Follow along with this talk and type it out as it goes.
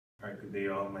Alright, good day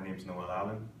all. My name is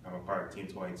Noel. I'm a part of Team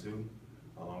 22,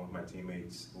 along with my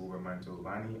teammates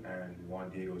Mantovani and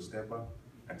Juan Estepa.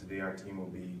 And today our team will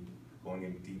be going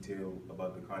into detail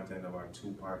about the content of our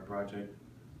two-part project,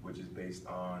 which is based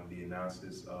on the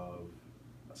analysis of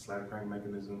a slider crank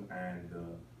mechanism and the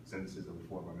synthesis of a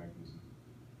four-bar mechanism.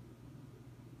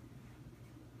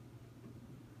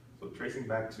 So tracing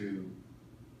back to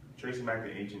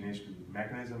ancient history,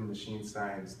 mechanism and machine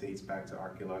science dates back to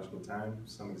archaeological time.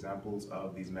 Some examples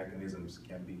of these mechanisms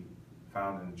can be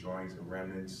found in drawings and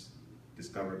remnants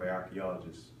discovered by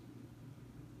archaeologists.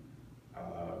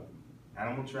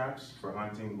 Animal traps for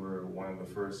hunting were one of the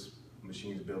first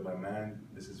machines built by man.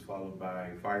 This is followed by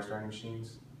fire starting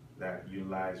machines that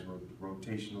utilize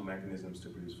rotational mechanisms to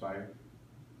produce fire.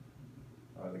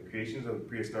 The creations of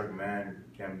prehistoric man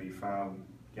can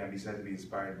be said to be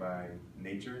inspired by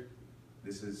nature.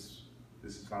 This is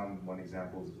found in one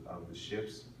example of the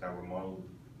ships that were modeled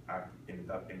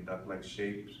in duck-like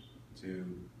shapes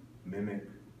to mimic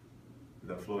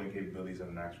the floating capabilities of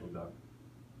an actual duck.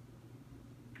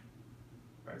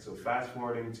 All right, so fast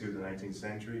forwarding to the 19th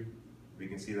century, we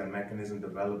can see that mechanism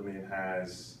development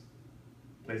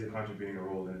plays a contributing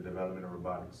role in the development of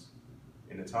robotics.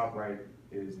 In the top right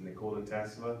is Nikola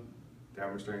Tesla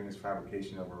demonstrating his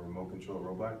fabrication of a remote control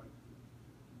robot.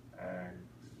 And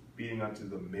speeding up to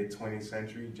the mid-20th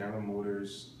century, General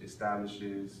Motors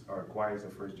acquires the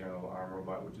first General Arm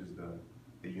robot, which is the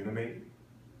Unimate.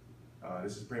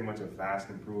 This is pretty much a vast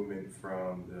improvement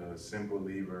from the simple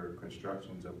lever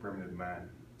constructions of primitive man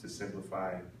to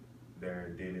simplify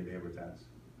their daily labor tasks.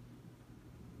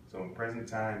 So in present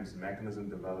times, mechanism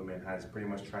development has pretty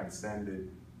much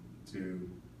transcended to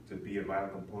be a vital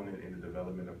component in the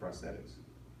development of prosthetics.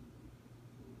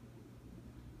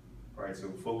 All right,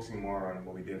 so focusing more on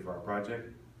what we did for our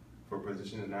project. For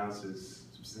position analysis,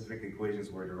 specific equations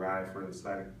were derived for the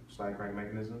slide crank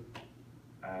mechanism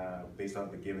based on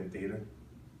the given data.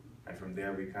 And from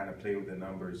there, we kind of played with the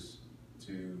numbers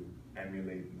to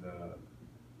emulate the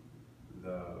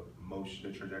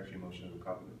trajectory motion of the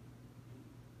coupler.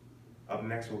 Up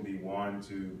next will be Juan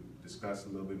to discuss a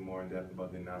little bit more in depth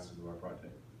about the analysis of our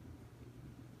project.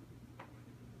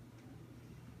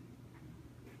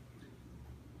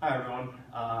 Hi everyone,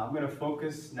 I'm going to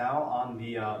focus now on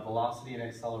the velocity and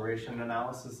acceleration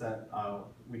analysis that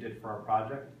we did for our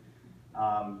project.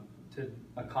 To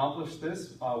accomplish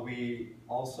this, we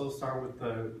also start with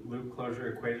the loop closure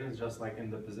equations, just like in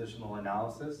the positional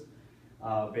analysis.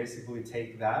 Basically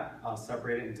take that,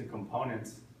 separate it into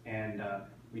components, and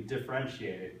we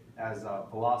differentiate it. As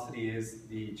velocity is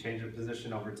the change of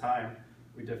position over time,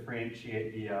 we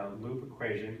differentiate the loop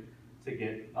equation to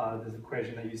get this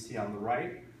equation that you see on the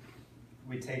right.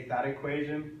 We take that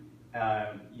equation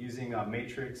using a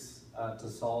matrix to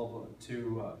solve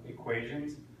two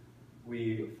equations.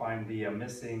 We find the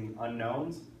missing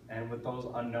unknowns, and with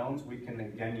those unknowns, we can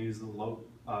again use the loop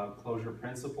closure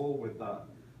principle with the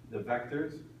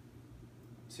vectors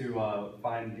to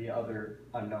find the other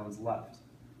unknowns left.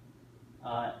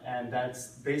 And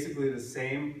that's basically the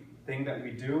same thing that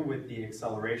we do with the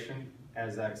acceleration.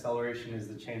 As acceleration is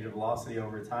the change of velocity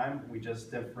over time, we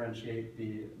just differentiate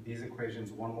these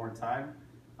equations one more time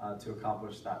to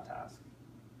accomplish that task.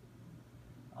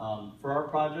 For our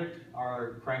project,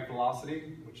 our crank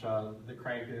velocity, which the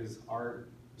crank is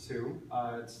R2,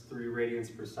 it's 3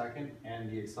 radians per second,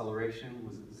 and the acceleration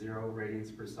was 0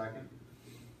 radians per second.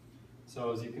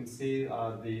 So as you can see,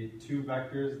 the two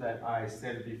vectors that I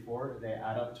stated before, they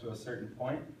add up to a certain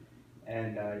point.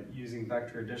 And using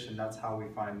vector addition, that's how we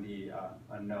find the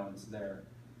unknowns there.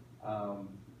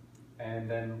 And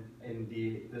then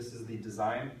this is the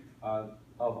design of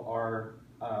our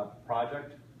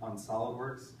project on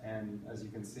SolidWorks. And as you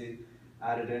can see,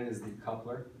 added in is the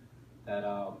coupler that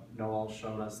Noel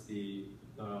showed us the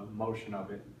motion of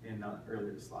it in an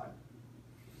earlier slide.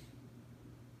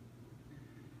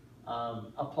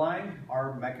 Applying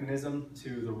our mechanism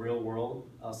to the real world,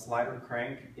 a slider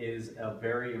crank is a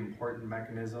very important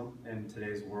mechanism in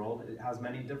today's world. It has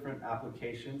many different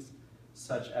applications,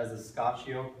 such as a Scotch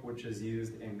yoke, which is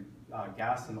used in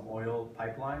gas and oil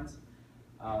pipelines.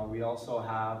 We also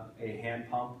have a hand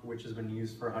pump, which has been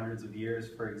used for hundreds of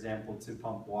years, for example, to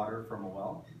pump water from a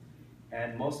well.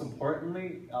 And most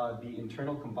importantly, the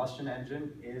internal combustion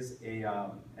engine is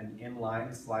an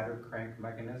inline slider crank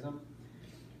mechanism.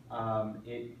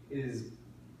 It is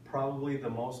probably the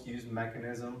most used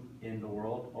mechanism in the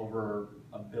world, over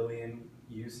 1 billion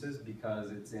uses,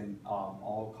 because it's in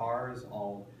all cars,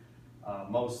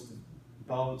 most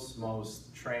boats,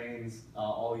 most trains,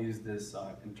 all use this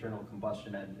internal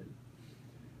combustion engine.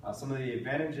 Some of the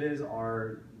advantages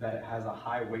are that it has a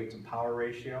high weight to power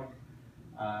ratio.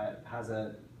 It has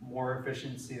a more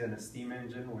efficiency than a steam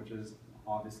engine, which is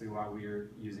obviously why we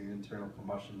are using an internal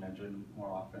combustion engine more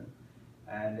often.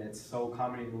 And it's so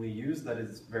commonly used that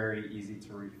it's very easy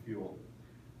to refuel.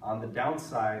 On the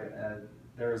downside,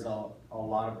 there's a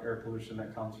lot of air pollution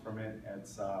that comes from it.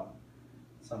 It's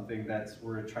something that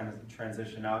we're trying to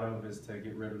transition out of, is to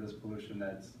get rid of this pollution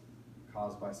that's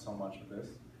caused by so much of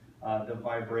this. The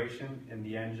vibration in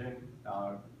the engine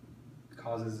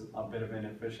causes a bit of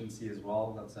inefficiency as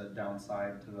well. That's a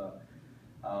downside to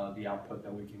the output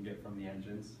that we can get from the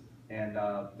engines. And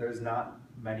there's not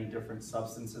many different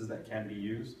substances that can be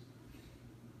used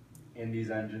in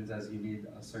these engines, as you need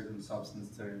a certain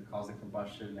substance to cause the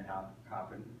combustion to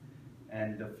happen.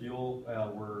 And the fuel,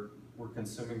 we're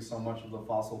consuming so much of the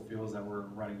fossil fuels that we're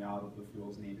running out of the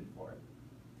fuels needed for it.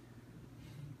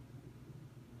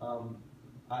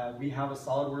 We have a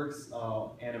SolidWorks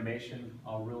animation,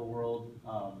 real world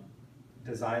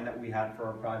design that we had for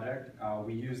our project.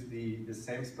 We used the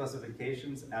same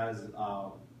specifications as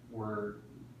were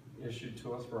issued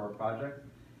to us for our project,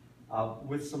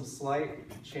 with some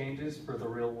slight changes for the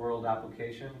real world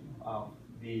application.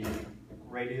 The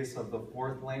radius of the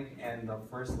fourth link and the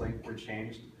first link were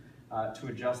changed to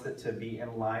adjust it to be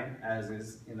in line as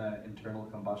is in an internal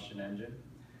combustion engine.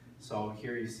 So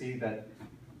here you see that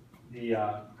the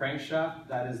crankshaft,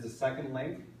 that is the second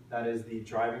link, that is the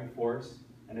driving force,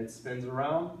 and it spins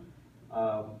around,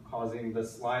 causing the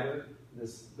slider,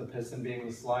 the piston being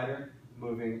the slider,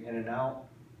 moving in and out,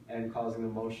 and causing the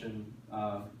motion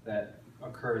that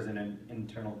occurs in an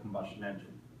internal combustion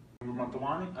engine.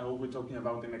 Mantovani, I will be talking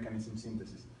about the mechanism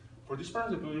synthesis. For this part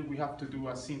of the project, we have to do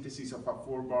a synthesis of a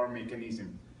 4-bar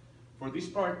mechanism. For this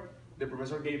part, the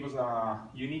professor gave us a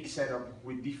unique setup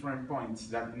with different points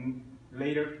that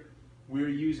later we're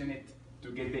using it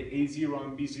to get the A0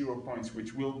 and B0 points,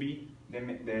 which will be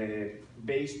the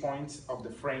base points of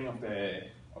the frame of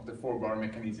the 4-bar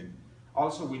mechanism.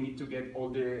 Also, we need to get all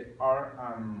the R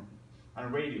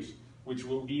and radius, which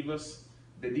will give us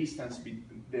the distance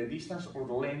or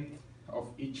the length of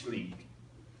each link.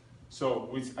 So,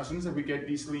 as soon as we get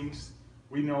these links,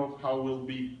 we know how will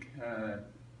be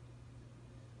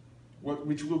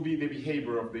which will be the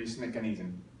behavior of this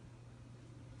mechanism.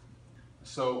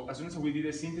 So, as soon as we did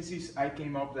the synthesis, I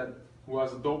came up that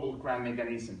was a double crank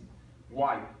mechanism.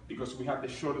 Why? Because we have the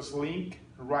shortest link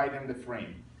right in the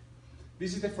frame.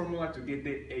 This is the formula to get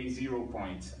the A0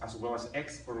 points, as well as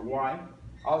X or Y.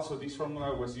 Also, this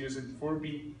formula was used for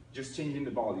B, just changing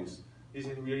the values.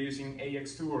 We are using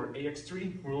AX2 or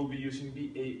AX3, we will be using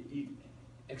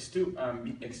BX2 and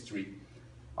BX3.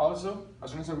 Also,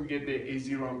 as soon as we get the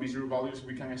A0 and B0 values,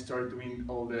 we can start doing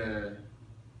all the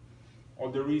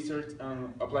research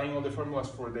and applying all the formulas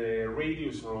for the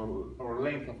radius or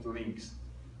length of the links.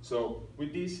 So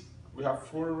with this, we have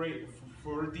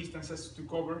four distances to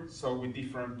cover, so with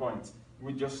different points.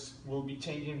 We just will be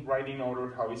changing right in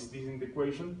order how is this in the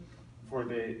equation for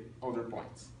the other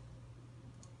points.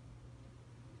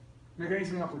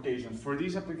 Mechanism application. For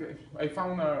this application, I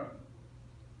found a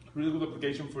really good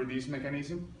application for this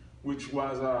mechanism, which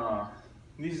was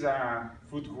this is a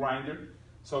food grinder.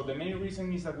 So the main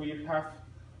reason is that we have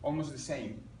almost the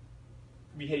same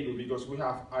behavior, because we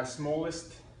have the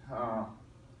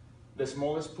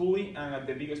smallest pulley and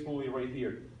the biggest pulley right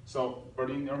here. So,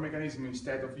 but in our mechanism,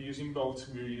 instead of using bolts,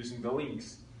 we're using the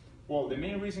links. Well, the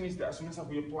main reason is that as soon as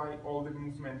we apply all the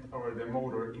movement or the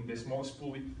motor in the smallest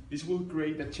pulley, this will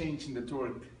create a change in the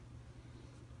torque,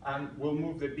 and will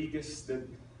move the biggest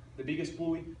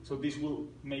pulley. So this will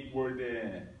make work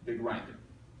the grinder.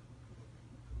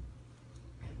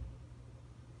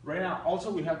 Right now,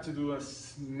 also we have to do a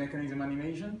mechanism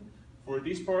animation. For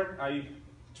this part, I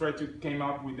tried to came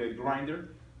up with a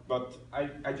grinder, but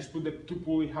I just put the two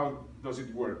pulley. How does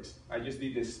it work? I just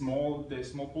did the small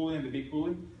pulley and the big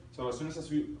pulley. So as soon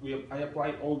as I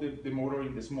apply all the motor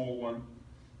in the small one,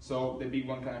 so the big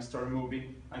one can start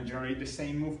moving and generate the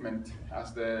same movement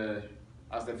as the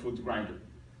foot grinder.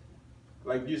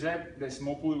 Like you said, the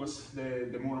small pulley was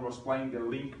the motor was applying the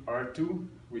link R2,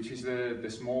 which is the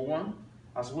small one.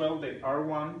 As well, the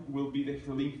R1 will be the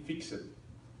link fixed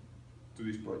to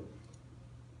this point.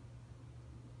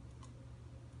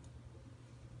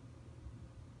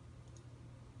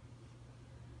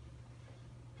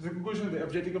 As a conclusion, the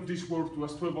objective of this work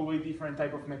was to evaluate different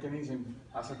type of mechanism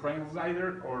as a crank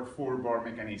slider or 4-bar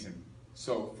mechanism.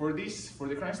 So for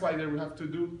the crank slider, we have to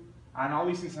do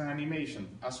analysis and animation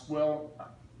as well,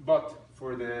 but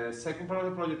for the second part of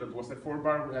the project, that was the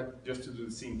 4-bar, we had just to do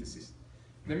the synthesis.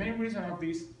 The main reason of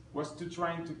this was to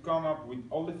trying to come up with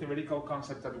all the theoretical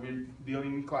concepts that we're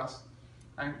dealing in class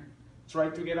and try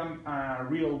to get a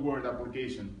real world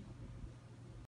application